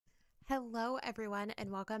Hello everyone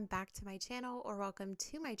and welcome back to my channel, or welcome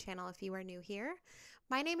to my channel if you are new here.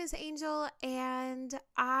 My name is Angel and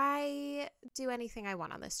I do anything I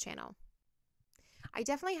want on this channel. I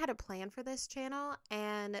definitely had a plan for this channel,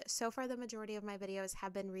 and so far the majority of my videos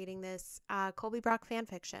have been reading this Colby Brock fan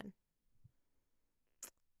fiction.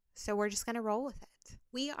 So we're just going to roll with it.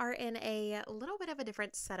 We are in a little bit of a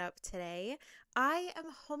different setup today. I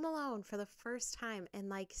am home alone for the first time in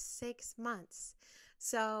like 6 months.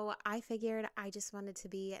 So I figured I just wanted to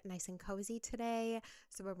be nice and cozy today.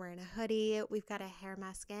 So we're wearing a hoodie, we've got a hair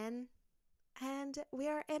mask in, and we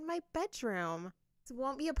are in my bedroom. It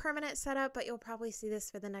won't be a permanent setup, but you'll probably see this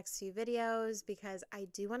for the next few videos because I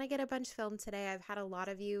do want to get a bunch filmed today. I've had a lot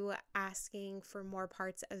of you asking for more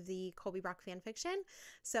parts of the Colby Brock fanfiction.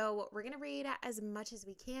 So we're going to read as much as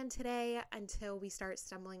we can today until we start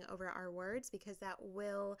stumbling over our words, because that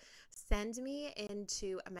will send me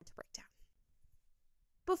into a mental breakdown.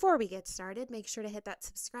 Before we get started, make sure to hit that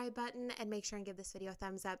subscribe button and make sure and give this video a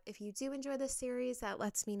thumbs up if you do enjoy this series. That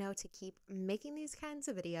lets me know to keep making these kinds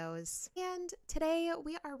of videos. And today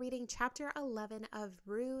we are reading chapter 11 of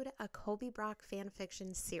Rude, a Colby Brock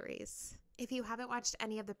fanfiction series. If you haven't watched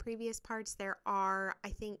any of the previous parts, there are, I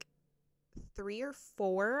think, 3 or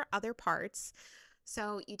 4 other parts.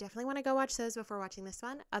 So you definitely want to go watch those before watching this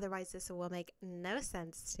one. Otherwise, this will make no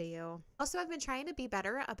sense to you. Also, I've been trying to be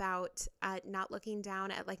better about not looking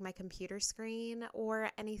down at like my computer screen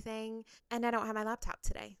or anything. And I don't have my laptop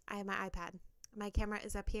today. I have my iPad. My camera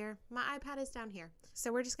is up here. My iPad is down here.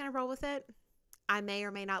 So we're just going to roll with it. I may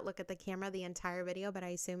or may not look at the camera the entire video, but I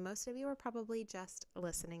assume most of you are probably just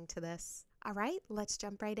listening to this. All right, let's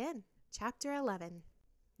jump right in. Chapter 11.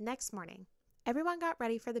 Next morning. Everyone got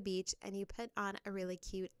ready for the beach, and you put on a really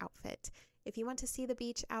cute outfit. If you want to see the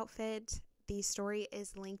beach outfit, the story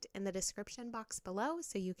is linked in the description box below,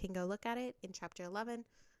 so you can go look at it in chapter 11.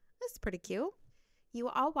 That's pretty cute. You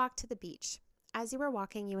all walked to the beach. As you were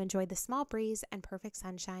walking, you enjoyed the small breeze and perfect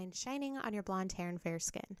sunshine shining on your blonde hair and fair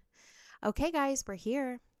skin. Okay, guys, we're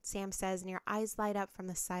here, Sam says, and your eyes light up from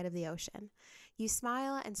the side of the ocean. You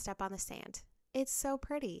smile and step on the sand. It's so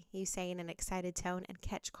pretty, you say in an excited tone and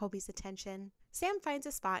catch Colby's attention. Sam finds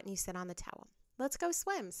a spot and you sit on the towel. Let's go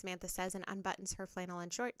swim, Samantha says and unbuttons her flannel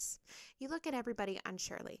and shorts. You look at everybody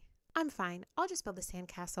unsurely. I'm fine. I'll just build a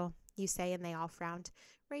sandcastle, you say, and they all frowned.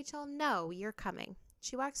 Rachel, no, you're coming.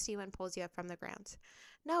 She walks to you and pulls you up from the ground.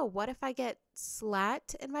 No, what if I get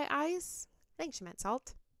slat in my eyes? I think she meant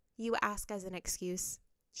salt. You ask as an excuse.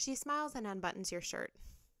 She smiles and unbuttons your shirt.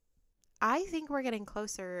 I think we're getting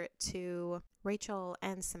closer to Rachel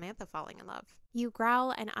and Samantha falling in love. You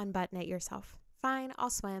growl and unbutton it yourself. Fine,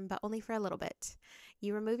 I'll swim, but only for a little bit.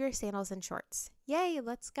 You remove your sandals and shorts. Yay,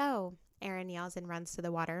 let's go, Erin yells and runs to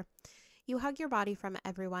the water. You hug your body from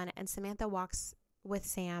everyone, and Samantha walks with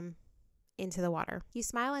Sam into the water. You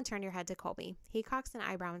smile and turn your head to Colby. He cocks an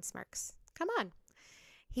eyebrow and smirks. Come on.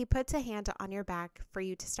 He puts a hand on your back for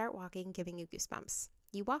you to start walking, giving you goosebumps.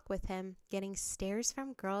 You walk with him, getting stares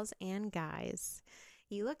from girls and guys.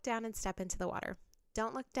 You look down and step into the water.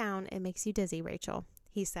 Don't look down, it makes you dizzy, Rachel,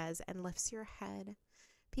 he says and lifts your head.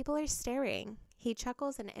 People are staring. He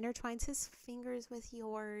chuckles and intertwines his fingers with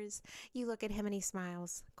yours. You look at him and he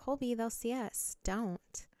smiles. Colby, they'll see us.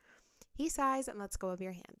 Don't. He sighs and lets go of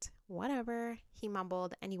your hand. Whatever, he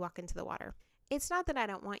mumbled, and you walk into the water. It's not that I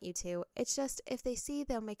don't want you to. It's just if they see,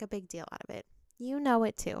 they'll make a big deal out of it. You know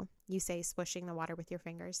it too, you say, swishing the water with your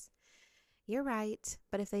fingers. You're right,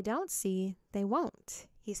 but if they don't see, they won't,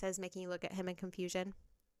 he says, making you look at him in confusion.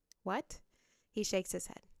 What? He shakes his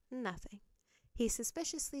head. Nothing. He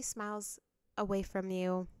suspiciously smiles away from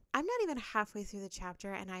you. I'm not even halfway through the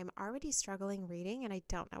chapter, and I'm already struggling reading, and I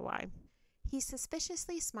don't know why. He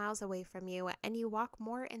suspiciously smiles away from you, and you walk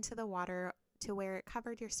more into the water to where it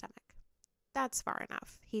covered your stomach. That's far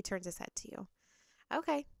enough. He turns his head to you.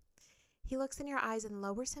 Okay. He looks in your eyes and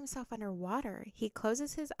lowers himself underwater. He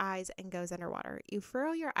closes his eyes and goes underwater. You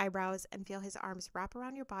furrow your eyebrows and feel his arms wrap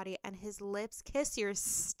around your body and his lips kiss your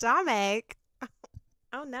stomach.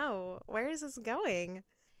 Oh no, where is this going?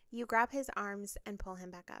 You grab his arms and pull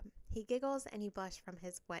him back up. He giggles and you blush from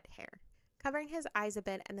his wet hair, covering his eyes a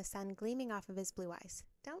bit and the sun gleaming off of his blue eyes.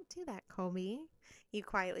 Don't do that, Colby, you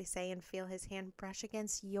quietly say and feel his hand brush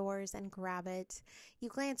against yours and grab it. You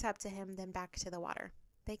glance up to him, then back to the water.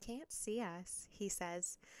 They can't see us, he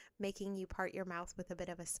says, making you part your mouth with a bit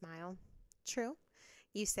of a smile. True,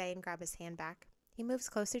 you say and grab his hand back. He moves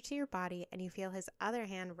closer to your body and you feel his other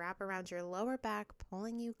hand wrap around your lower back,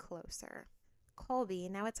 pulling you closer. Colby,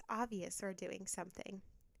 now it's obvious we're doing something.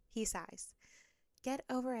 He sighs. Get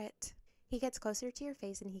over it. He gets closer to your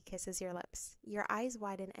face and he kisses your lips. Your eyes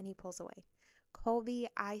widen and he pulls away. Colby,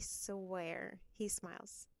 I swear. He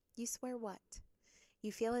smiles. You swear what?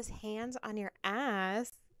 You feel his hands on your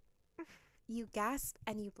ass. You gasp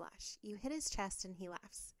and you blush. You hit his chest and he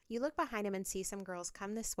laughs. You look behind him and see some girls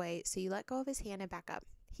come this way, so you let go of his hand and back up.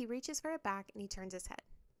 He reaches for it back and he turns his head.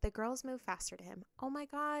 The girls move faster to him. Oh my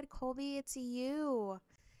God, Colby, it's you.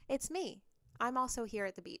 It's me. I'm also here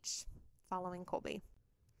at the beach, following Colby.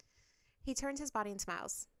 He turns his body and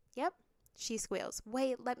smiles. Yep. She squeals.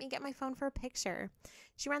 Wait, let me get my phone for a picture.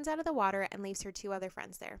 She runs out of the water and leaves her two other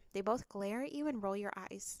friends there. They both glare at you and roll your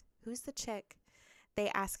eyes. Who's the chick? They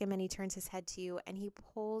ask him and he turns his head to you and he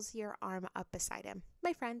pulls your arm up beside him.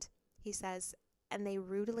 My friend, he says, and they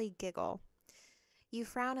rudely giggle. You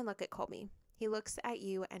frown and look at Colby. He looks at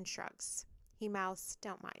you and shrugs. He mouths,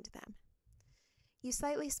 don't mind them. You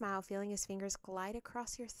slightly smile, feeling his fingers glide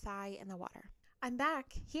across your thigh in the water. I'm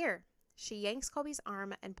back. Here. She yanks Colby's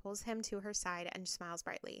arm and pulls him to her side and smiles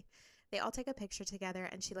brightly. They all take a picture together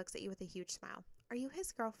and she looks at you with a huge smile. Are you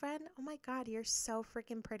his girlfriend? Oh my God, you're so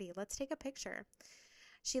freaking pretty. Let's take a picture.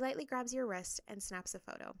 She lightly grabs your wrist and snaps a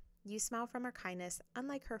photo. You smile from her kindness,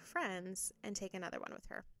 unlike her friends, and take another one with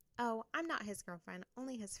her. Oh, I'm not his girlfriend,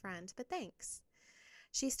 only his friend, but thanks.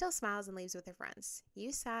 She still smiles and leaves with her friends.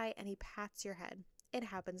 You sigh and he pats your head. It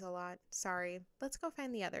happens a lot. Sorry. Let's go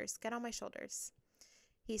find the others. Get on my shoulders.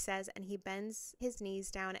 He says, and he bends his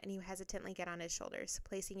knees down and you hesitantly get on his shoulders,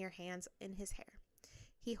 placing your hands in his hair.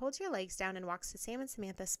 He holds your legs down and walks to Sam and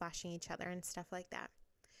Samantha, splashing each other and stuff like that.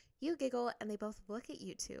 You giggle and they both look at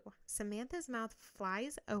you two. Samantha's mouth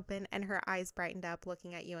flies open and her eyes brightened up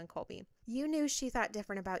looking at you and Colby. You knew she thought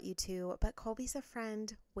different about you two, but Colby's a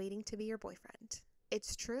friend waiting to be your boyfriend.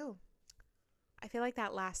 It's true. I feel like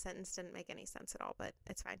that last sentence didn't make any sense at all, but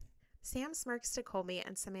it's fine. Sam smirks to Colby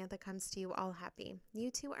and Samantha comes to you all happy. You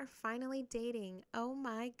two are finally dating. Oh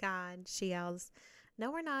my God, she yells.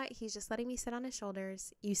 No, we're not. He's just letting me sit on his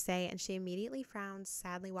shoulders, you say, and she immediately frowns,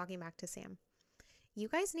 sadly walking back to Sam. You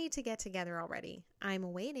guys need to get together already.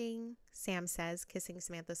 I'm waiting, Sam says, kissing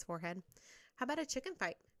Samantha's forehead. How about a chicken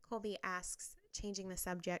fight? Colby asks, changing the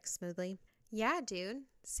subject smoothly. Yeah, dude,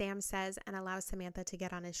 Sam says and allows Samantha to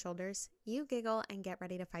get on his shoulders. You giggle and get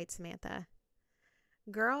ready to fight Samantha.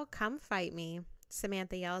 Girl, come fight me,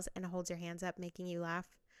 Samantha yells and holds her hands up, making you laugh.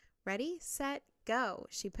 Ready, set, go.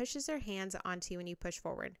 She pushes her hands onto you and you push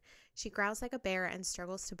forward. She growls like a bear and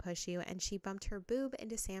struggles to push you, and she bumped her boob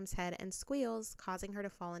into Sam's head and squeals, causing her to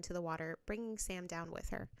fall into the water, bringing Sam down with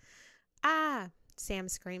her. Ah, Sam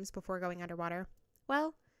screams before going underwater.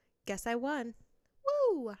 Well, guess I won.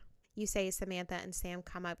 Woo! You say as Samantha and Sam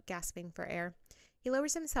come up, gasping for air. He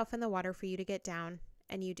lowers himself in the water for you to get down,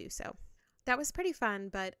 and you do so. That was pretty fun,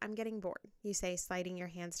 but I'm getting bored, you say, sliding your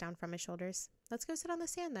hands down from his shoulders. Let's go sit on the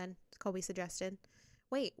sand then, Colby suggested.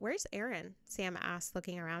 Wait, where's Aaron? Sam asked,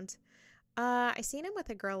 looking around. I seen him with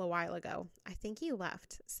a girl a while ago. I think he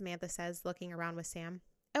left, Samantha says, looking around with Sam.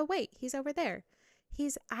 Oh, wait, he's over there.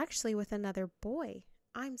 He's actually with another boy.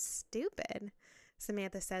 I'm stupid,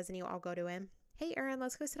 Samantha says, and you all go to him. Hey, Aaron,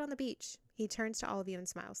 let's go sit on the beach. He turns to all of you and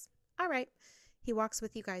smiles. All right. He walks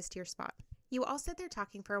with you guys to your spot. You all sit there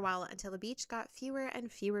talking for a while until the beach got fewer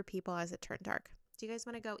and fewer people as it turned dark. Do you guys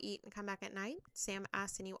want to go eat and come back at night? Sam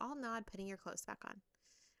asks, and you all nod, putting your clothes back on.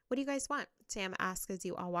 What do you guys want? Sam asks as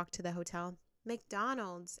you all walk to the hotel.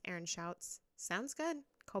 McDonald's, Aaron shouts. Sounds good,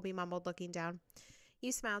 Colby mumbled, looking down.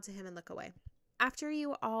 You smile to him and look away. After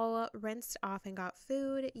you all rinsed off and got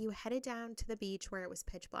food, you headed down to the beach where it was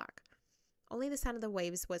pitch black. Only the sound of the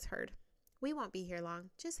waves was heard. We won't be here long.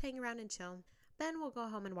 Just hang around and chill. Then we'll go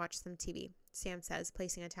home and watch some TV, Sam says,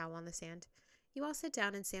 placing a towel on the sand. You all sit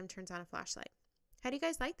down and Sam turns on a flashlight. How do you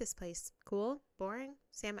guys like this place? Cool? Boring?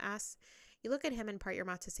 Sam asks. You look at him and part your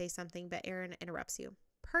mouth to say something, but Aaron interrupts you.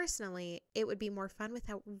 Personally, it would be more fun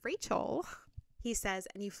without Rachel, he says,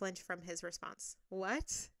 and you flinch from his response.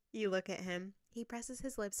 What? You look at him. He presses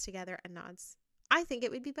his lips together and nods. I think it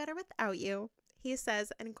would be better without you, he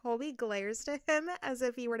says, and Colby glares to him as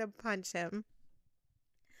if he were to punch him.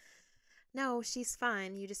 No, she's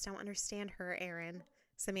fun. You just don't understand her, Aaron,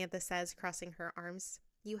 Samantha says, crossing her arms.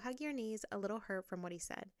 You hug your knees, a little hurt from what he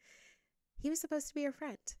said. He was supposed to be your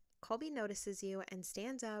friend. Colby notices you and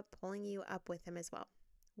stands up, pulling you up with him as well.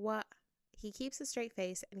 What? He keeps a straight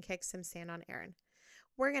face and kicks some sand on Aaron.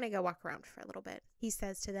 We're going to go walk around for a little bit, he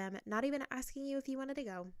says to them, not even asking you if you wanted to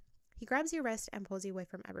go. He grabs your wrist and pulls you away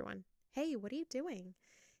from everyone. Hey, what are you doing?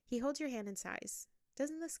 He holds your hand and sighs.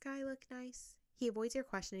 Doesn't the sky look nice? He avoids your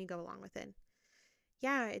question and you go along with it.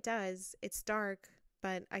 Yeah, it does. It's dark,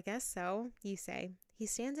 but I guess so, you say. He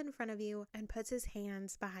stands in front of you and puts his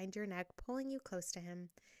hands behind your neck, pulling you close to him.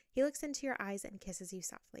 He looks into your eyes and kisses you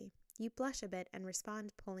softly. You blush a bit and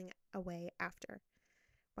respond, pulling away after.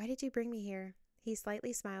 Why did you bring me here? He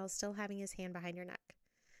slightly smiles, still having his hand behind your neck.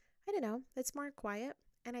 I don't know. It's more quiet,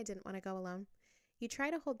 and I didn't want to go alone. You try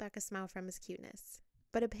to hold back a smile from his cuteness.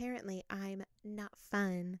 But apparently I'm not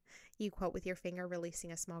fun, you quote with your finger,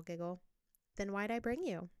 releasing a small giggle. Then why'd I bring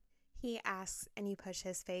you? He asks, and you push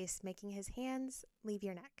his face, making his hands leave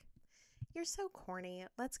your neck. You're so corny.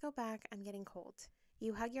 Let's go back. I'm getting cold.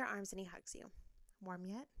 You hug your arms and he hugs you. Warm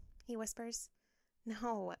yet? He whispers.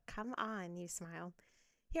 No, come on, you smile.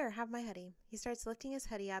 Here, have my hoodie. He starts lifting his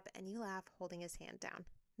hoodie up and you laugh, holding his hand down.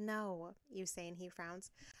 No, you say, and he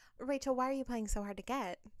frowns. Rachel, why are you playing so hard to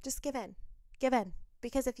get? Just give in. Give in.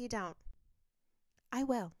 Because if you don't, I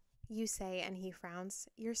will, you say, and he frowns.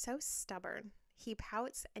 You're so stubborn. He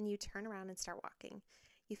pouts and you turn around and start walking.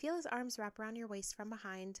 You feel his arms wrap around your waist from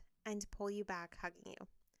behind and pull you back, hugging you.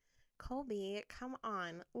 Colby, come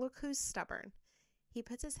on. Look who's stubborn. He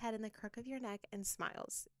puts his head in the crook of your neck and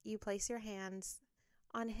smiles. You place your hands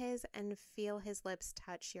on his and feel his lips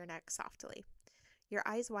touch your neck softly. Your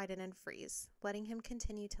eyes widen and freeze, letting him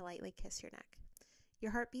continue to lightly kiss your neck.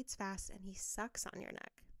 Your heart beats fast and he sucks on your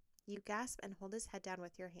neck. You gasp and hold his head down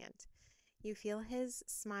with your hand. You feel his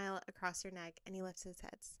smile across your neck and he lifts his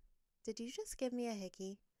head. Did you just give me a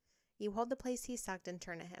hickey? You hold the place he sucked and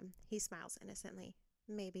turn to him. He smiles innocently.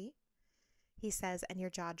 Maybe, he says, and your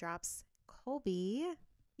jaw drops. Colby.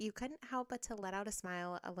 You couldn't help but to let out a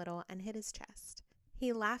smile a little and hit his chest.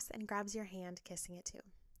 He laughs and grabs your hand, kissing it too.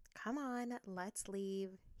 Come on, let's leave.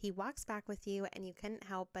 He walks back with you and you couldn't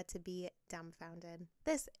help but to be dumbfounded.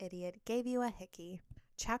 This idiot gave you a hickey.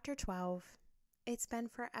 Chapter 12. It's been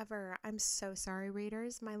forever. I'm so sorry,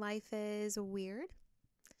 readers. My life is weird.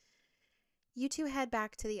 You two head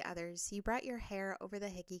back to the others. You brought your hair over the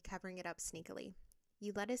hickey, covering it up sneakily.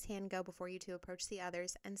 You let his hand go before you two approached the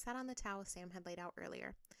others and sat on the towel Sam had laid out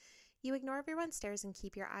earlier. You ignore everyone's stares and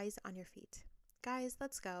keep your eyes on your feet. Guys,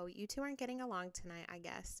 let's go. You two aren't getting along tonight, I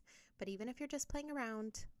guess. But even if you're just playing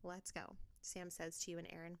around, let's go, Sam says to you and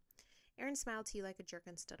Aaron. Aaron smiled to you like a jerk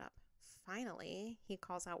and stood up. Finally, he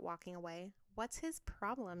calls out, walking away. What's his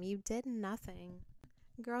problem? You did nothing.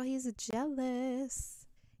 Girl, he's jealous.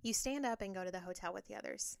 You stand up and go to the hotel with the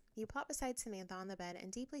others. You plop beside Samantha on the bed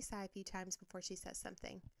and deeply sigh a few times before she says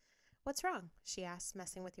something. What's wrong? She asks,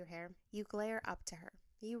 messing with your hair. You glare up to her.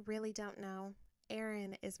 You really don't know.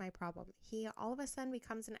 Aaron is my problem. He all of a sudden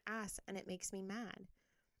becomes an ass and it makes me mad.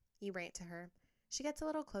 You rant to her. She gets a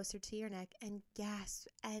little closer to your neck and gasps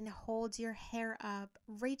and holds your hair up.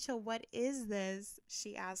 Rachel, what is this?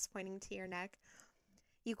 She asks, pointing to your neck.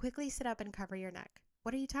 You quickly sit up and cover your neck.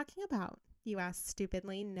 What are you talking about? You ask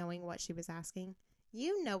stupidly, knowing what she was asking.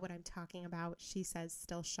 You know what I'm talking about, she says,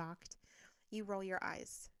 still shocked. You roll your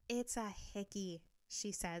eyes. It's a hickey,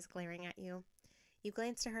 she says, glaring at you. You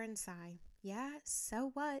glance to her and sigh. Yeah,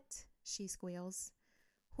 so what? She squeals.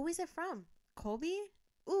 Who is it from? Colby?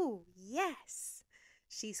 Ooh, yes,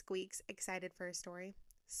 she squeaks, excited for her story.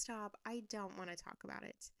 Stop, I don't want to talk about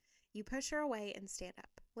it. You push her away and stand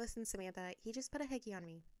up. Listen, Samantha, he just put a hickey on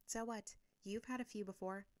me. So what? You've had a few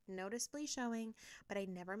before, noticeably showing, but I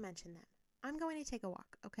never mentioned them. I'm going to take a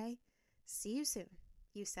walk, okay? See you soon,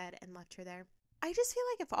 you said and left her there. I just feel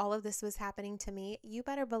like if all of this was happening to me, you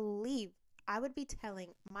better believe I would be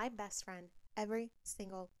telling my best friend every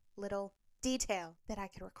single little detail that I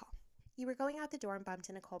could recall. You were going out the door and bumped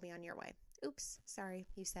into Colby on your way. Oops, sorry,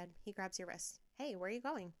 you said. He grabs your wrist. Hey, where are you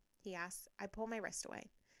going? He asks. I pull my wrist away.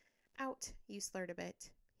 Out, you slurred a bit.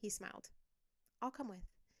 He smiled. I'll come with,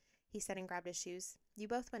 he said and grabbed his shoes. You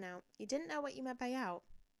both went out. You didn't know what you meant by out.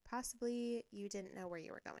 Possibly you didn't know where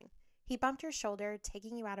you were going. He bumped your shoulder,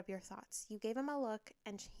 taking you out of your thoughts. You gave him a look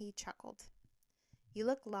and he chuckled. You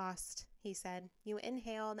look lost, he said. You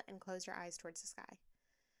inhaled and closed your eyes towards the sky.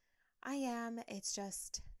 I am. It's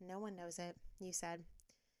just no one knows it, you said.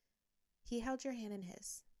 He held your hand in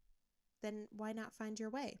his. Then why not find your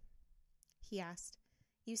way? He asked.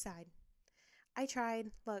 You sighed. I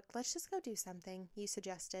tried. Look, let's just go do something, you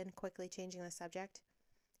suggested, quickly changing the subject.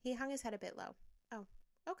 He hung his head a bit low. Oh,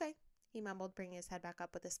 okay, he mumbled, bringing his head back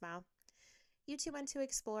up with a smile. You two went to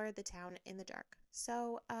explore the town in the dark.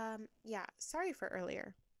 So, yeah, sorry for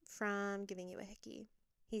earlier. From giving you a hickey,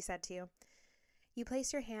 he said to you. You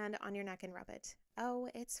place your hand on your neck and rub it. Oh,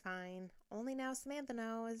 it's fine. Only now Samantha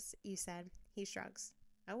knows, you said. He shrugs.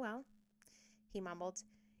 Oh well, he mumbled.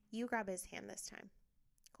 You grab his hand this time.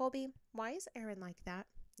 Colby, why is Aaron like that?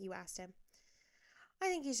 You asked him. I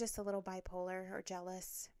think he's just a little bipolar or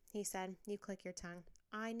jealous, he said. You click your tongue.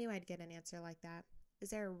 I knew I'd get an answer like that. Is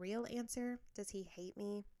there a real answer? Does he hate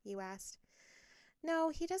me? You asked. No,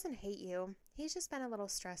 he doesn't hate you. He's just been a little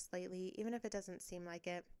stressed lately, even if it doesn't seem like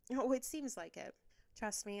it. Oh, it seems like it.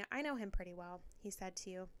 Trust me, I know him pretty well, he said to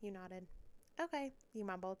you. You nodded. Okay, you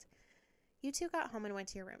mumbled. You two got home and went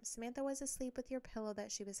to your room. Samantha was asleep with your pillow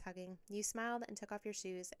that she was hugging. You smiled and took off your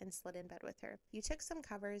shoes and slid in bed with her. You took some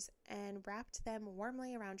covers and wrapped them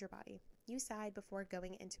warmly around your body. You sighed before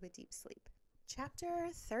going into a deep sleep. Chapter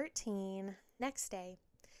 13. Next day.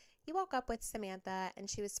 You woke up with Samantha and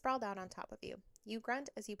she was sprawled out on top of you. You grunt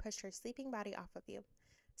as you pushed her sleeping body off of you.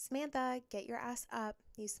 Samantha, get your ass up,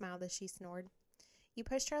 you smiled as she snored. You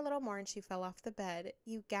pushed her a little more and she fell off the bed.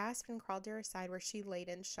 You gasped and crawled to her side where she laid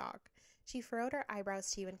in shock. She furrowed her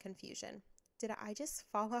eyebrows to you in confusion. Did I just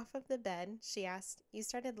fall off of the bed? She asked. You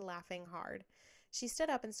started laughing hard. She stood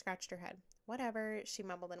up and scratched her head. Whatever, she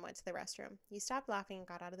mumbled and went to the restroom. You stopped laughing and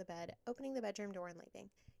got out of the bed, opening the bedroom door and leaving.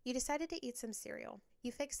 You decided to eat some cereal.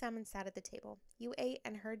 You fixed some and sat at the table. You ate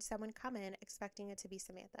and heard someone come in, expecting it to be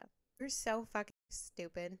Samantha. You're so fucking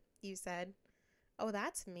stupid, you said. Oh,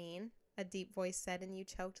 that's mean, a deep voice said, and you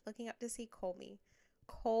choked, looking up to see Colby.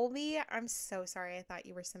 Colby, I'm so sorry, I thought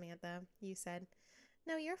you were Samantha, you said.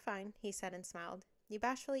 No, you're fine, he said and smiled. You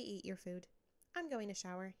bashfully eat your food. I'm going to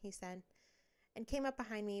shower, he said, and came up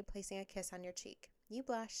behind me, placing a kiss on your cheek. You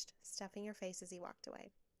blushed, stuffing your face as he walked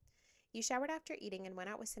away. You showered after eating and went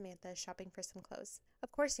out with Samantha, shopping for some clothes.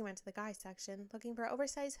 Of course you went to the guys section, looking for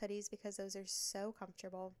oversized hoodies because those are so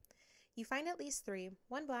comfortable. You find at least 3,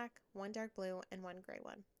 1 black, 1 dark blue, and 1 gray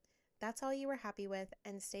one. That's all you were happy with,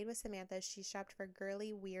 and stayed with Samantha as she shopped for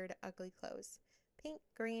girly, weird, ugly clothes. Pink,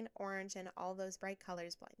 green, orange, and all those bright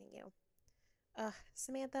colors blinding you. Ugh,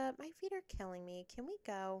 Samantha, my feet are killing me. Can we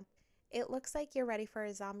go? It looks like you're ready for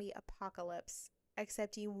a zombie apocalypse,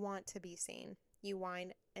 except you want to be seen. You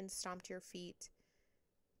whined and stomped your feet.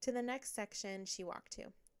 To the next section she walked to.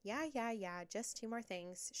 Yeah, just 2 more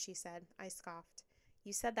things, she said. I scoffed.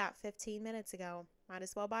 You said that 15 minutes ago. Might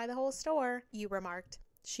as well buy the whole store, you remarked.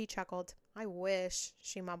 She chuckled. I wish,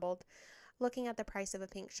 she mumbled, looking at the price of a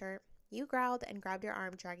pink shirt. You growled and grabbed your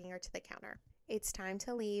arm, dragging her to the counter. It's time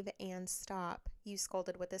to leave and stop, you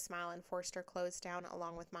scolded with a smile and forced her clothes down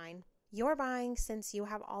along with mine. You're buying since you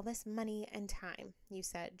have all this money and time, you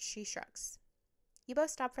said. She shrugs. You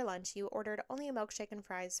both stopped for lunch. You ordered only a milkshake and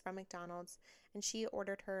fries from McDonald's, and she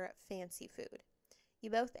ordered her fancy food.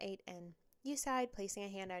 You both ate in. You sighed, placing a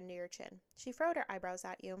hand under your chin. She furrowed her eyebrows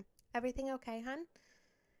at you. Everything okay, hun?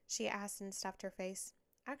 She asked and stuffed her face.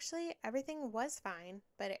 Actually, everything was fine,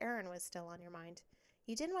 but Aaron was still on your mind.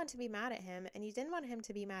 You didn't want to be mad at him, and you didn't want him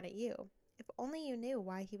to be mad at you. If only you knew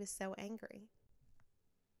why he was so angry.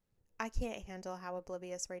 I can't handle how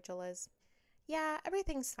oblivious Rachel is. Yeah,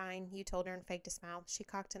 everything's fine, you told her and faked a smile. She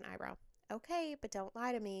cocked an eyebrow. Okay, but don't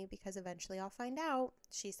lie to me, because eventually I'll find out,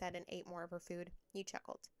 she said and ate more of her food. You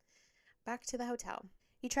chuckled. Back to the hotel.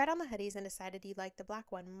 You tried on the hoodies and decided you liked the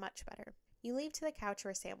black one much better. You leave to the couch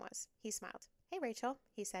where Sam was. He smiled. Hey, Rachel,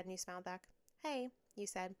 he said, and you smiled back. Hey, you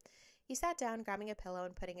said. You sat down, grabbing a pillow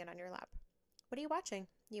and putting it on your lap. What are you watching?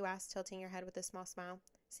 You asked, tilting your head with a small smile.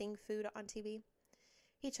 Seeing food on TV?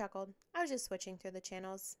 He chuckled. I was just switching through the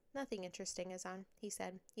channels. Nothing interesting is on, he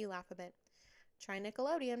said. You laugh a bit. Try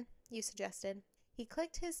Nickelodeon, you suggested. He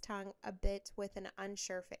clicked his tongue a bit with an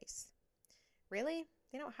unsure face. Really?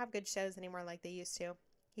 They don't have good shows anymore like they used to,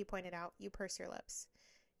 he pointed out. You pursed your lips.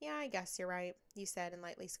 Yeah, I guess you're right, you said and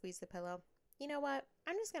lightly squeezed the pillow. You know what?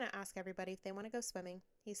 I'm just going to ask everybody if they want to go swimming,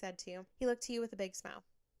 he said to you. He looked to you with a big smile.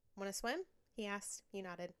 Want to swim? He asked. You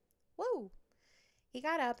nodded. Woo! He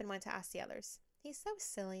got up and went to ask the others. He's so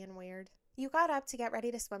silly and weird. You got up to get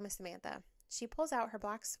ready to swim with Samantha. She pulls out her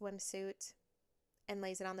black swimsuit and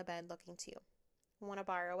lays it on the bed, looking to you. Want to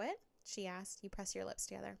borrow it? She asked. You pressed your lips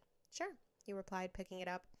together. Sure, you replied, picking it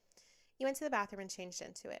up. You went to the bathroom and changed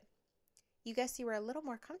into it. You guessed you were a little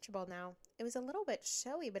more comfortable now. It was a little bit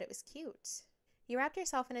showy, but it was cute. You wrapped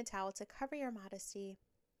yourself in a towel to cover your modesty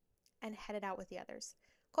and headed out with the others.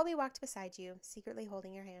 Colby walked beside you, secretly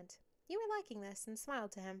holding your hand. You were liking this and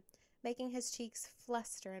smiled to him, making his cheeks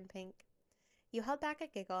fluster and pink. You held back a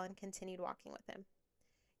giggle and continued walking with him.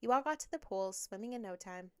 You all got to the pool, swimming in no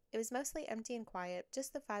time. It was mostly empty and quiet,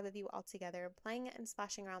 just the 5 of you all together, playing and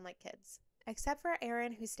splashing around like kids. Except for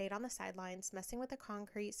Aaron, who stayed on the sidelines, messing with the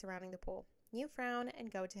concrete surrounding the pool. You frown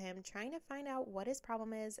and go to him, trying to find out what his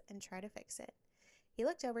problem is and try to fix it. He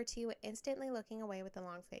looked over to you, instantly looking away with a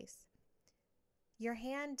long face. Your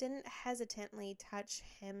hand didn't hesitantly touch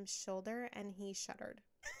him's shoulder, and he shuddered.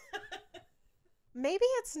 Maybe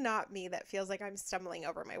it's not me that feels like I'm stumbling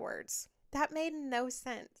over my words. That made no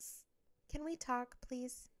sense. Can we talk,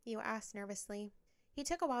 please? You asked nervously. He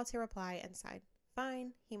took a while to reply and sighed.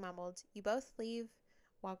 Fine, he mumbled. You both leave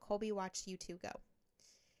while Colby watched you two go.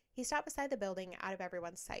 He stopped beside the building, out of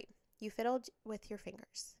everyone's sight. You fiddled with your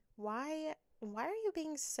fingers. Why Why are you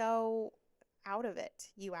being so out of it?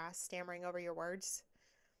 You asked, stammering over your words.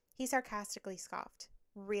 He sarcastically scoffed.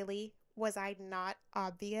 Really? Was I not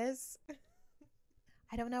obvious?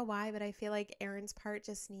 I don't know why, but I feel like Aaron's part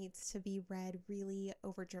just needs to be read really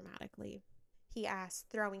overdramatically. He asked,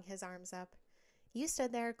 throwing his arms up. You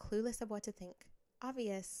stood there, clueless of what to think.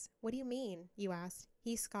 Obvious. What do you mean? You asked.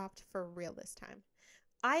 He scoffed for real this time.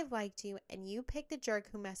 I've liked you, and you pick the jerk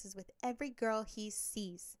who messes with every girl he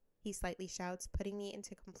sees, he slightly shouts, putting me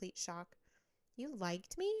into complete shock. You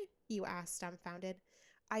liked me? You asked, dumbfounded.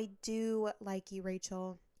 I do like you,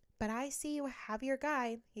 Rachel. But I see you have your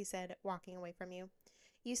guy, he said, walking away from you.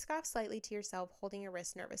 You scoffed slightly to yourself, holding your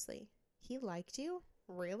wrist nervously. He liked you?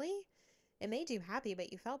 Really? It made you happy,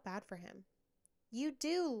 but you felt bad for him. You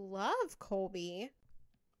do love Colby.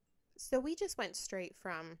 So we just went straight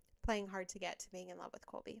from playing hard to get to being in love with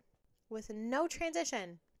Colby, with no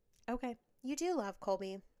transition. Okay, you do love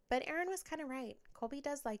Colby, but Aaron was kind of right. Colby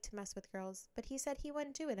does like to mess with girls, but he said he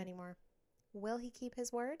wouldn't do it anymore. Will he keep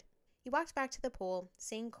his word? You walked back to the pool,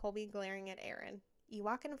 seeing Colby glaring at Aaron. You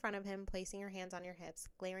walk in front of him, placing your hands on your hips,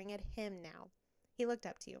 glaring at him now. He looked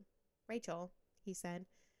up to you. Rachel, he said.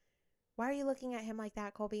 Why are you looking at him like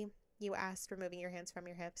that, Colby? You asked, removing your hands from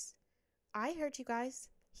your hips. I heard you guys.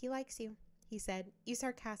 He likes you, he said. You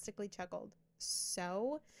sarcastically chuckled.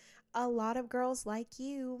 So? A lot of girls like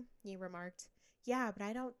you, you remarked. Yeah, but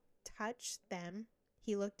I don't touch them.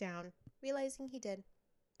 He looked down, realizing he did.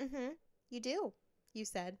 You do, you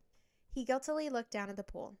said. He guiltily looked down at the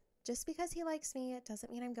pool. Just because he likes me, it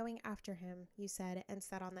doesn't mean I'm going after him, you said, and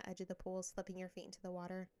sat on the edge of the pool, slipping your feet into the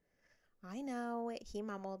water. I know, he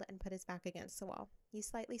mumbled and put his back against the wall. You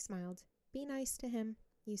slightly smiled. Be nice to him,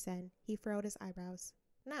 you said. He furrowed his eyebrows.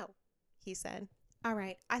 No, he said. All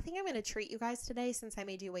right, I think I'm going to treat you guys today since I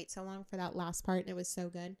made you wait so long for that last part and it was so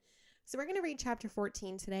good. So we're going to read chapter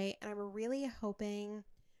 14 today, and I'm really hoping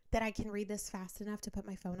that I can read this fast enough to put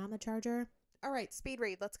my phone on the charger. All right, speed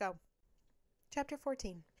read, let's go. Chapter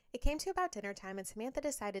 14. It came to about dinner time, and Samantha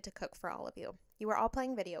decided to cook for all of you. You were all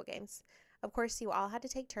playing video games. Of course, you all had to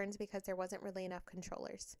take turns because there wasn't really enough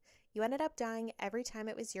controllers. You ended up dying every time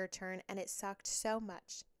it was your turn, and it sucked so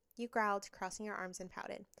much. You growled, crossing your arms, and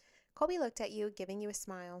pouted. Colby looked at you, giving you a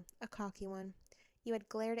smile, a cocky one. You had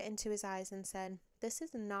glared into his eyes and said, This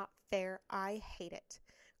is not fair. I hate it.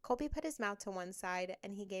 Colby put his mouth to one side,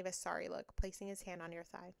 and he gave a sorry look, placing his hand on your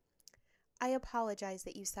thigh. I apologize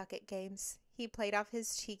that you suck at games. He played off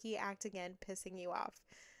his cheeky act again, pissing you off.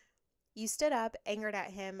 You stood up, angered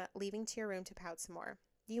at him, leaving to your room to pout some more.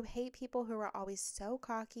 You hate people who are always so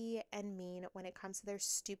cocky and mean when it comes to their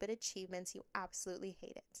stupid achievements. You absolutely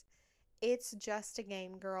hate it. It's just a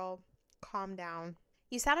game, girl. Calm down.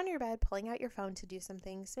 You sat on your bed, pulling out your phone to do some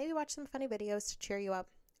things, maybe watch some funny videos to cheer you up.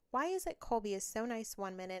 Why is it Colby is so nice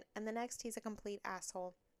one minute and the next he's a complete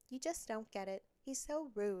asshole? You just don't get it. He's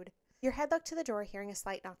so rude. Your head looked to the door, hearing a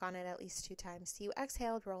slight knock on it at least 2 times. You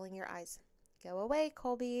exhaled, rolling your eyes. Go away,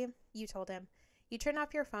 Colby, you told him. You turned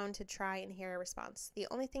off your phone to try and hear a response. The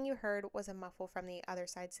only thing you heard was a muffle from the other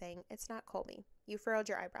side saying, It's not Colby. You furrowed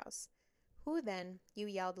your eyebrows. Who then? You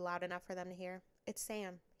yelled loud enough for them to hear. It's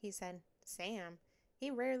Sam, he said. Sam? He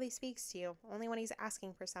rarely speaks to you, only when he's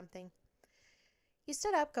asking for something. You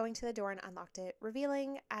stood up, going to the door, and unlocked it,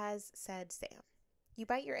 revealing as said Sam. You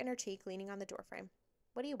bite your inner cheek, leaning on the doorframe.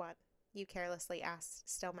 What do you want? You carelessly asked,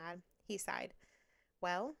 still mad. He sighed.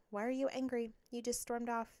 Well, why are you angry? You just stormed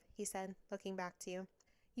off, he said, looking back to you.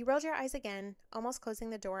 You rolled your eyes again, almost closing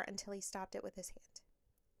the door until he stopped it with his hand.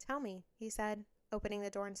 Tell me, he said, opening the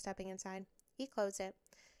door and stepping inside. He closed it.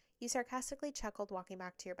 You sarcastically chuckled, walking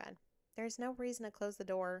back to your bed. There's no reason to close the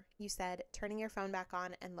door, you said, turning your phone back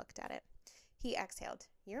on and looked at it. He exhaled.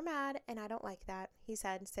 You're mad, and I don't like that, he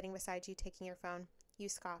said, sitting beside you, taking your phone. You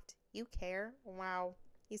scoffed. You care? Wow,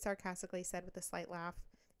 he sarcastically said with a slight laugh.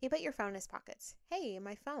 He put your phone in his pockets. Hey,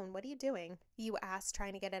 my phone, what are you doing? You asked,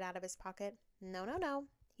 trying to get it out of his pocket. No.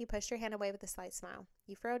 He pushed your hand away with a slight smile.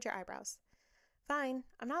 You furrowed your eyebrows. Fine,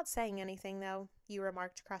 I'm not saying anything, though, you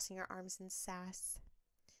remarked, crossing your arms in sass.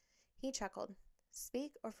 He chuckled.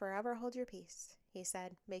 Speak or forever hold your peace, he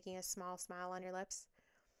said, making a small smile on your lips.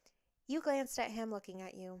 You glanced at him, looking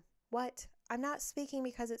at you. What? I'm not speaking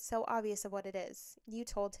because it's so obvious of what it is, you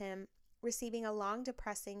told him, receiving a long,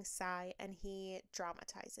 depressing sigh, and he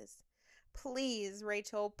dramatizes. Please,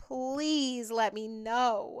 Rachel, please let me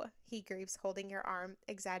know, he grieves, holding your arm,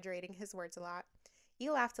 exaggerating his words a lot.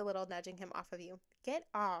 You laughed a little, nudging him off of you. Get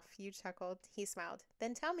off, you chuckled. He smiled.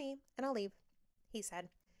 Then tell me, and I'll leave, he said.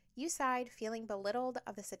 You sighed, feeling belittled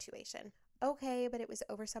of the situation. Okay, but it was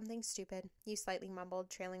over something stupid, you slightly mumbled,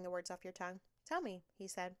 trailing the words off your tongue. Tell me, he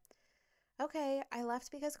said. Okay, I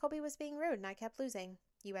left because Colby was being rude and I kept losing,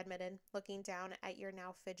 you admitted, looking down at your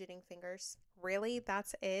now fidgeting fingers. Really?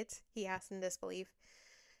 That's it? He asked in disbelief.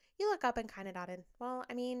 You look up and kind of nodded. Well,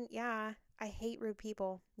 I mean, yeah, I hate rude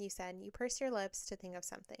people, you said. You pursed your lips to think of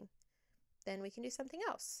something. Then we can do something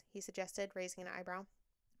else, he suggested, raising an eyebrow.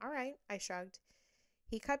 All right, I shrugged.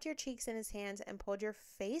 He cupped your cheeks in his hands and pulled your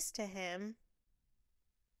face to him.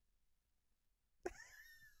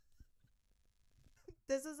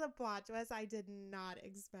 This is a plot twist I did not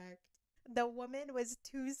expect. The woman was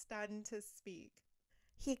too stunned to speak.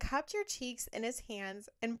 He cupped your cheeks in his hands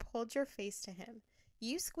and pulled your face to him.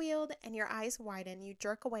 You squealed and your eyes widened. You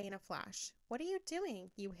jerk away in a flash. What are you doing?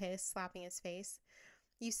 You hissed, slapping his face.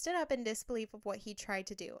 You stood up in disbelief of what he tried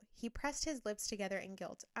to do. He pressed his lips together in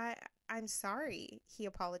guilt. I'm sorry, he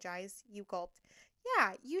apologized. You gulped.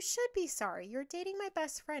 Yeah, you should be sorry. You're dating my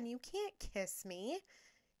best friend. You can't kiss me.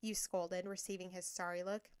 You scolded, receiving his sorry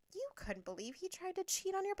look. You couldn't believe he tried to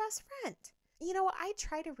cheat on your best friend. You know, I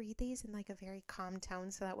try to read these in like a very calm tone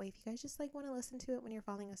so that way if you guys just like want to listen to it when you're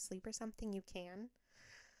falling asleep or something, you can.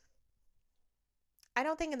 I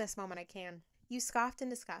don't think in this moment I can. You scoffed in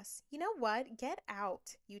disgust. You know what? Get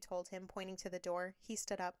out, you told him, pointing to the door. He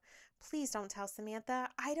stood up. Please don't tell Samantha.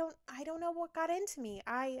 I don't know what got into me.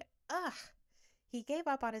 Ugh. He gave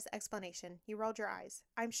up on his explanation. You rolled your eyes.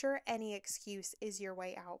 I'm sure any excuse is your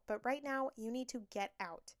way out, but right now you need to get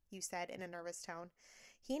out, you said in a nervous tone.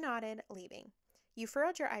 He nodded, leaving. You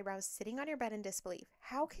furrowed your eyebrows, sitting on your bed in disbelief.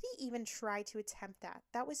 How could he even try to attempt that?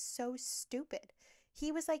 That was so stupid.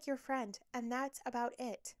 He was like your friend, and that's about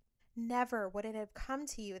it. Never would it have come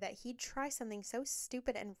to you that he'd try something so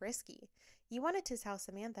stupid and risky. You wanted to tell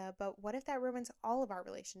Samantha, but what if that ruins all of our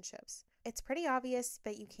relationships? It's pretty obvious,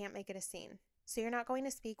 but you can't make it a scene. So you're not going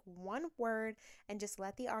to speak one word and just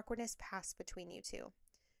let the awkwardness pass between you two.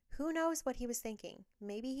 Who knows what he was thinking?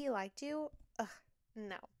 Maybe he liked you? Ugh,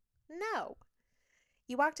 no. No.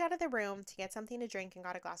 You walked out of the room to get something to drink and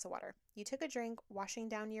got a glass of water. You took a drink, washing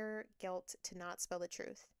down your guilt to not spill the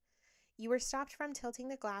truth. You were stopped from tilting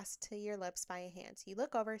the glass to your lips by a hand. You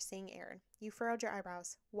look over, seeing Aaron. You furrowed your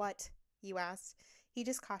eyebrows. What? You asked. He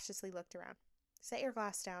just cautiously looked around. Set your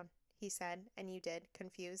glass down, he said, and you did,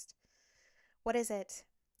 confused. What is it?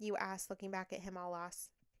 You asked, looking back at him all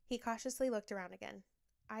lost. He cautiously looked around again.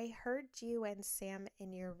 I heard you and Sam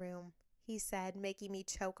in your room, he said, making me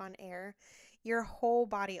choke on air. Your whole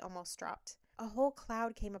body almost dropped. A whole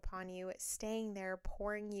cloud came upon you, staying there,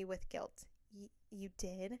 pouring you with guilt. You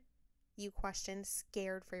did? You questioned,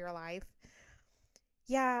 scared for your life.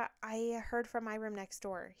 Yeah, I heard from my room next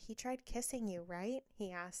door. He tried kissing you, right?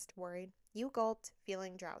 He asked, worried. You gulped,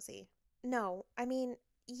 feeling drowsy. No, I mean,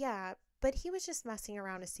 yeah, but he was just messing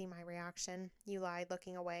around to see my reaction. You lied,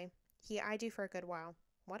 looking away. He eyed you for a good while.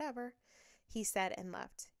 Whatever, he said and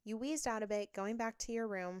left. You wheezed out a bit, going back to your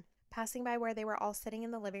room, passing by where they were all sitting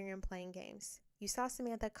in the living room playing games. You saw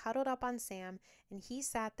Samantha cuddled up on Sam, and he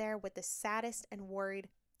sat there with the saddest and worried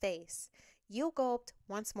face. You gulped,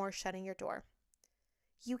 once more shutting your door.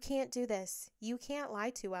 You can't do this. You can't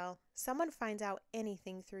lie too well. Someone finds out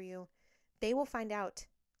anything through you. They will find out.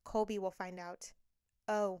 Colby will find out.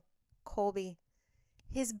 Oh, Colby.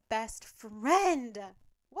 His best friend.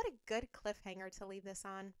 What a good cliffhanger to leave this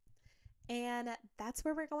on. And that's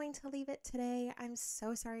where we're going to leave it today. I'm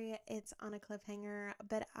so sorry it's on a cliffhanger,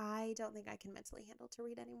 but I don't think I can mentally handle to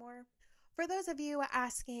read anymore. For those of you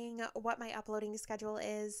asking what my uploading schedule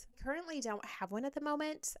is, currently don't have one at the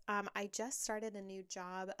moment. I just started a new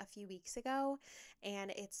job a few weeks ago,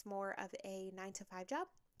 and it's more of a 9-to-5 job.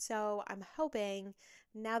 So I'm hoping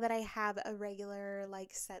now that I have a regular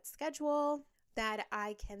set schedule that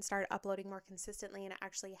I can start uploading more consistently and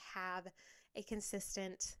actually have a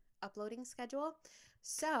consistent uploading schedule.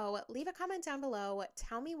 So leave a comment down below.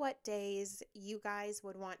 Tell me what days you guys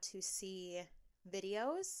would want to see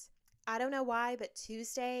videos. I don't know why, but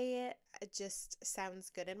Tuesday just sounds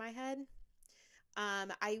good in my head.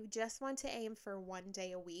 I just want to aim for one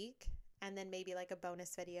day a week and then maybe a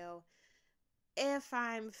bonus video if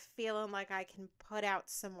I'm feeling like I can put out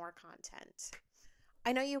some more content.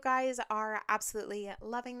 I know you guys are absolutely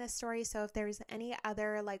loving this story, so if there's any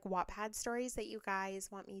other Wattpad stories that you guys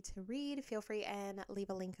want me to read, feel free and leave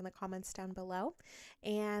a link in the comments down below.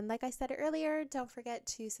 And like I said earlier, don't forget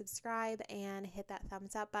to subscribe and hit that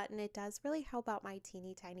thumbs up button. It does really help out my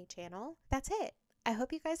teeny tiny channel. That's it. I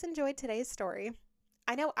hope you guys enjoyed today's story.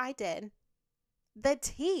 I know I did. The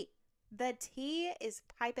tea is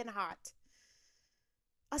piping hot.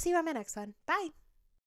 I'll see you on my next one. Bye.